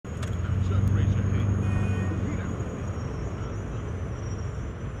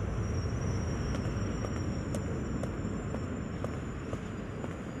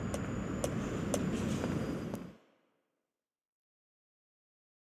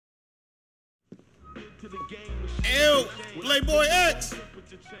Ew, Playboy X.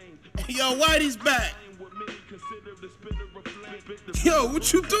 Yo, Whitey's back. Yo,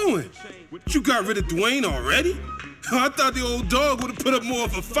 what you doing? You got rid of Dwayne already? I thought the old dog would have put up more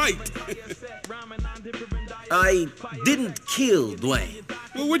of a fight. I didn't kill Dwayne.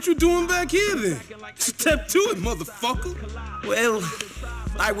 Well, what you doing back here then? Step to it, motherfucker. Well,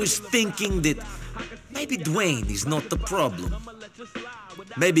 I was thinking that maybe Dwayne is not the problem.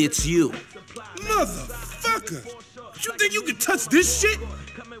 Maybe it's you. Motherfucker! You think you can touch this shit?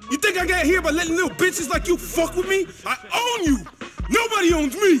 You think I got here by letting little bitches like you fuck with me? I own you! Nobody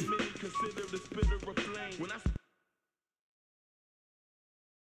owns me!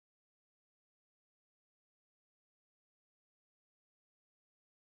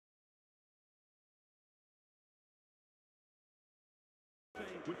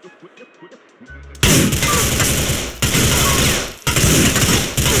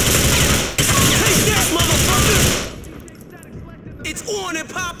 It's on and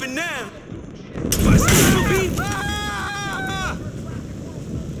popping now.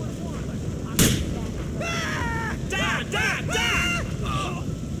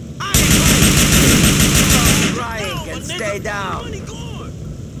 Crying and stay down.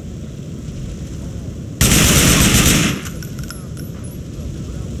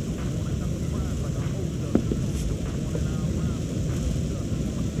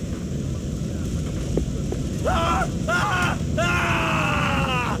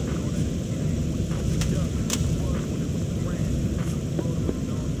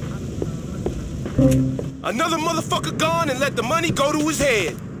 Another motherfucker gone and let the money go to his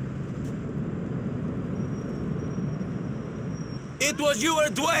head. It was you or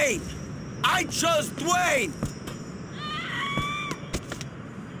Dwayne. I chose Dwayne.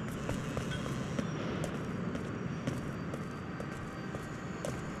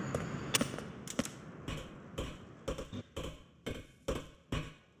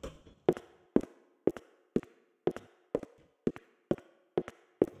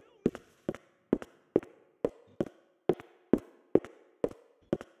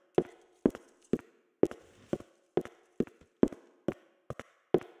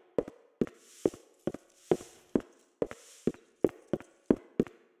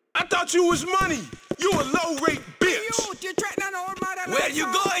 I thought you was money. You a low-rate bitch. Where you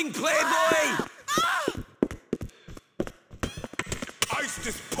going, Playboy? Ice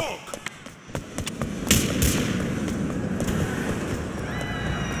this punk.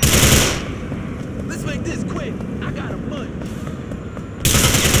 Let's make this quick. I got a money.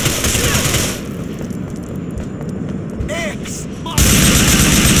 X!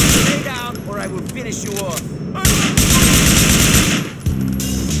 Stay down or I will finish you off.